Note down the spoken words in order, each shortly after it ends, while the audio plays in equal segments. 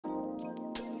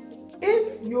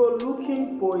If you're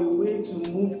looking for a way to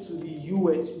move to the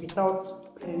US without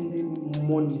spending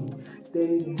money,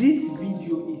 then this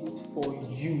video is for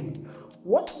you.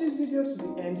 Watch this video to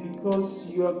the end because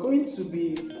you are going to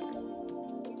be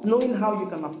knowing how you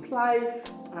can apply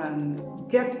and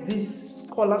get this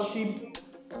scholarship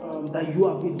that you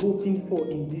have been hoping for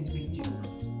in this video.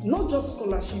 Not just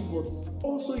scholarship, but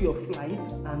also your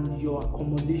flights and your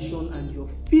accommodation and your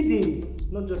feeding,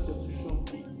 not just your tuition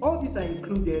fee. All these are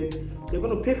included. They're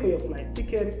going to pay for your flight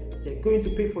ticket, they're going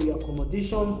to pay for your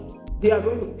accommodation, they are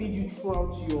going to feed you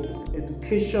throughout your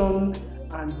education,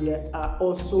 and they are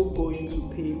also going to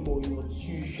pay for your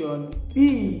tuition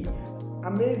fee.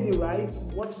 Amazing, right?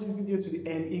 Watch this video to the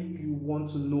end if you want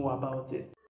to know about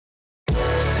it.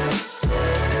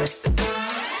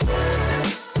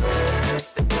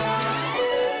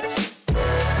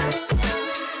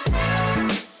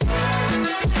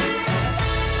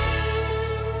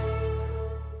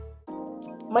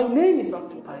 My name is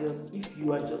Samson Pius. If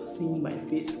you are just seeing my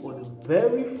face for the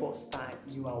very first time,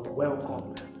 you are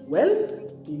welcome. Well,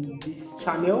 in this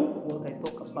channel, what I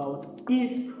talk about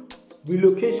is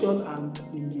relocation and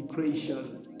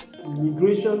immigration.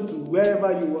 Immigration to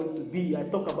wherever you want to be. I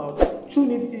talk about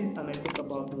opportunities and I talk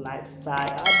about lifestyle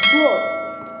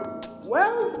abroad.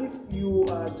 Well, if you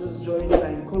are just joining, I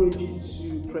encourage you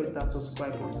to press that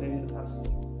subscribe button, as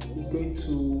it's going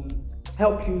to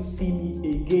help you see me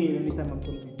again anytime I'm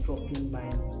going to be dropping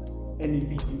any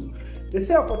video. They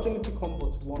say opportunity comes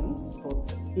but once,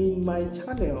 but in my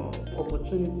channel,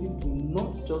 opportunity do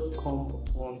not just come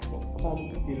but once, but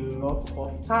come a lot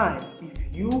of times. If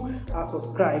you are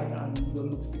subscribed and your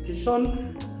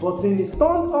notification button is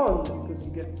turned on, because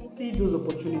you get to see those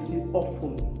opportunities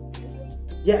often.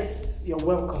 Yes, you're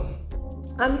welcome.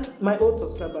 And my old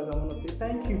subscribers, I want to say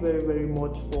thank you very, very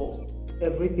much for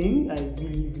everything. I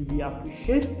really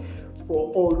appreciate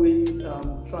for always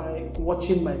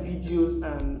watching my videos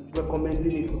and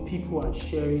recommending it to people and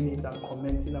sharing it and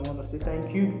commenting. I want to say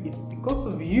thank you. It's because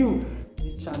of you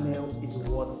this channel is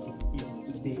what it is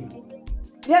today.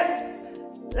 Yes,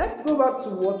 let's go back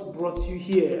to what brought you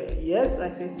here. Yes,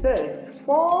 as I said,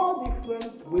 4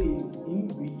 different ways in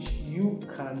which you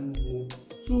can move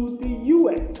to the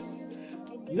US.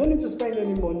 You don't need to spend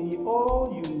any money.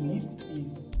 All you need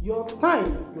is your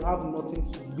time. You have nothing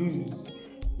to lose.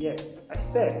 Yes, I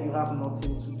said you have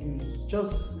nothing to lose.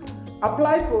 Just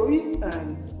apply for it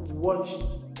and watch it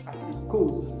as it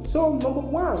goes. So number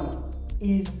 1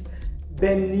 is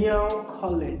Bennial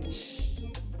College,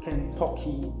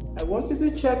 Kentucky. I want you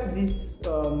to check this. I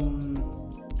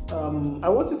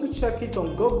want you to check it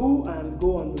on Google and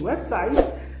go on the website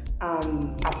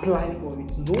and apply for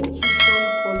it. No tuition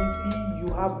policy. You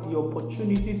have the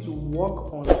opportunity to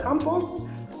work on campus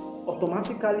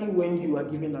automatically when you are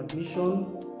given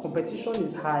admission. Competition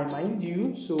is high, mind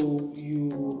you, so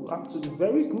you have to be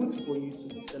very good for you to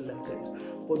be selected.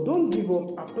 But don't give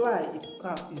up, apply.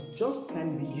 It just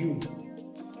can be you.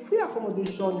 Free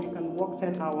accommodation, you can work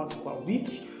 10 hours per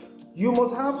week. You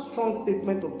must have strong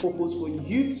statement of purpose for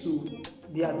you to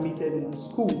be admitted in the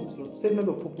school. Your statement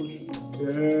of purpose should be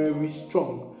very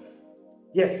strong.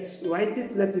 Yes, write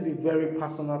it, let it be very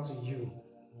personal to you.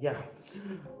 Yeah.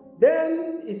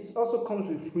 Then it also comes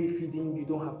with free feeding. You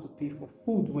don't have to pay for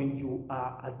food when you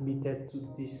are admitted to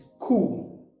this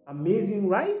school. Amazing,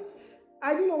 right?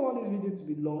 I do not want this video to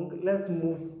be long. Let's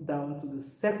move down to the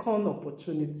second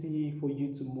opportunity for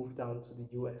you to move down to the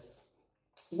US.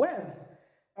 Well,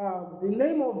 the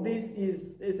name of this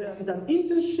is an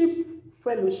internship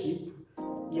fellowship.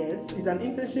 Yes, it's an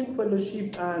internship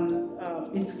fellowship, and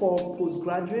it's for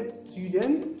postgraduate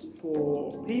students,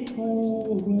 for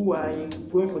people who are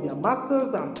going for their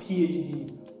masters and PhD.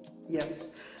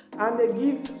 Yes, and they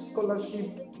give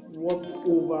scholarship worth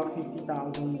over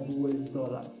 $50,000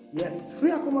 US. Yes,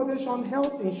 free accommodation,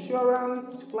 health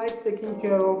insurance, flights taken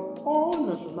care of. All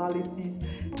nationalities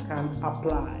can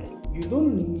apply. You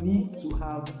don't need to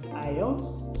have IELTS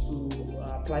to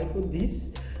apply for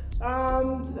this.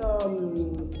 And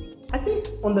I think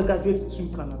undergraduates too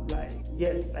can apply.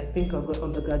 Yes, I think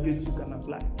undergraduates too can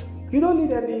apply. You don't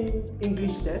need any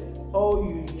English tests. All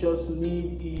you just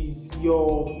need is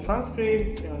your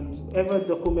transcripts and every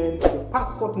document. Your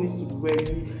passport needs to be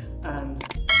ready, and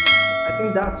I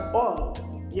think that's all.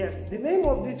 Yes, the name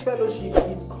of this fellowship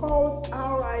is called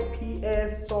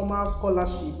RIPS Summer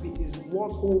Scholarship. It is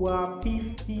worth over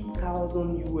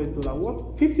 $50,000 US,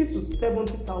 what 50 to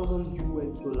 70,000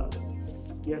 US dollars.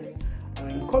 Yes, I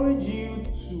encourage you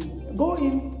to go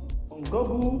in on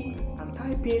Google and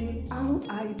type in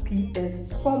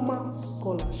RIPS Summer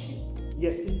Scholarship.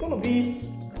 Yes, it's gonna be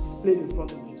displayed in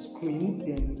front of your screen. screen,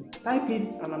 then type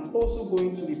it, and I'm also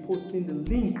going to be posting the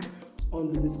link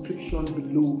on the description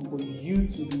below for you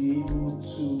to be able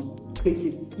to click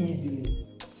it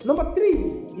easily. Number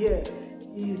 3 here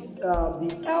is the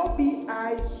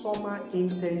LPI Summer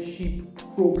Internship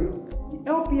Program. The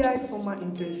LPI Summer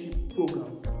Internship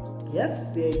Program.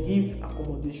 Yes, they give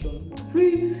accommodation for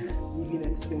free, living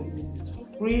expenses is for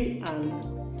free,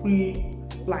 and free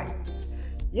flights.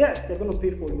 Yes, they're going to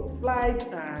pay for your flight,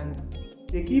 and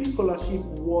they give scholarship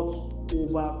worth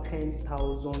over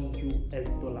 10,000 US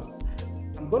dollars.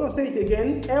 I'm going to say it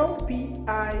again,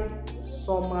 LPI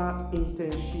Summer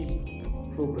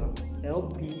Internship Program.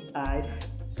 LPI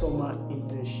Summer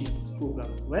Internship Program.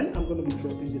 Well, I'm going to be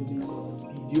dropping the link on the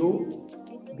video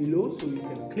below so you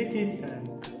can click it, and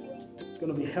it's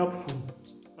going to be helpful.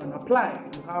 And apply.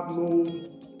 You have no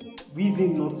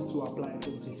reason not to apply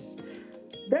for this.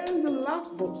 Then the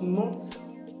last but not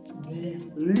the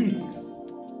least,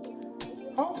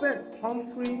 Albert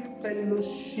Humphrey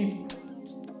Fellowship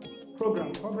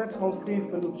Program. Albert Humphrey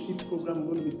Fellowship Program.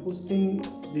 I'm going to be posting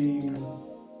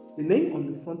the name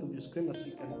on the front of your screen, as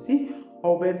you can see.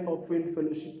 Albert Humphrey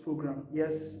Fellowship Program.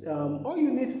 Yes, all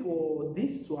you need for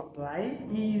this to apply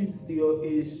is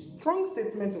a strong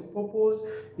statement of purpose.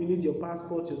 You need your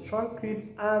passport, your transcript,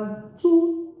 and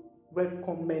 2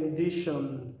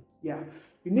 recommendations. Yeah,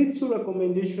 you need 2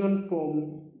 recommendations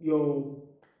from your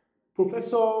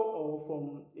professor or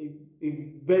from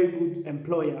a very good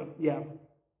employer. Yeah,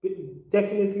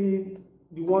 definitely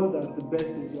the one that's the best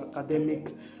is your academic.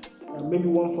 Maybe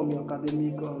one from your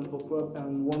academic and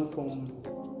one from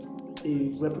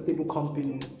a reputable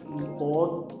company,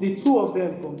 or the 2 of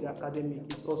them from the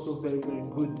academic is also very, very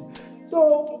good.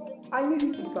 So I need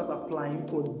you to start applying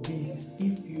for this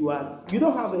if you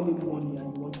don't have any money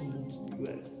and you want to move to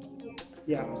the US.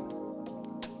 Yeah.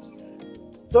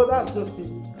 So that's just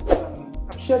it.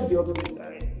 I've shared the updates.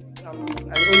 I only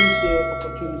share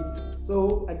opportunities.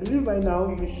 So I believe by now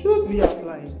you should be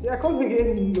applying. See, I come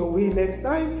again in your way next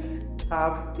time.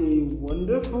 Have a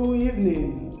wonderful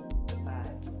evening.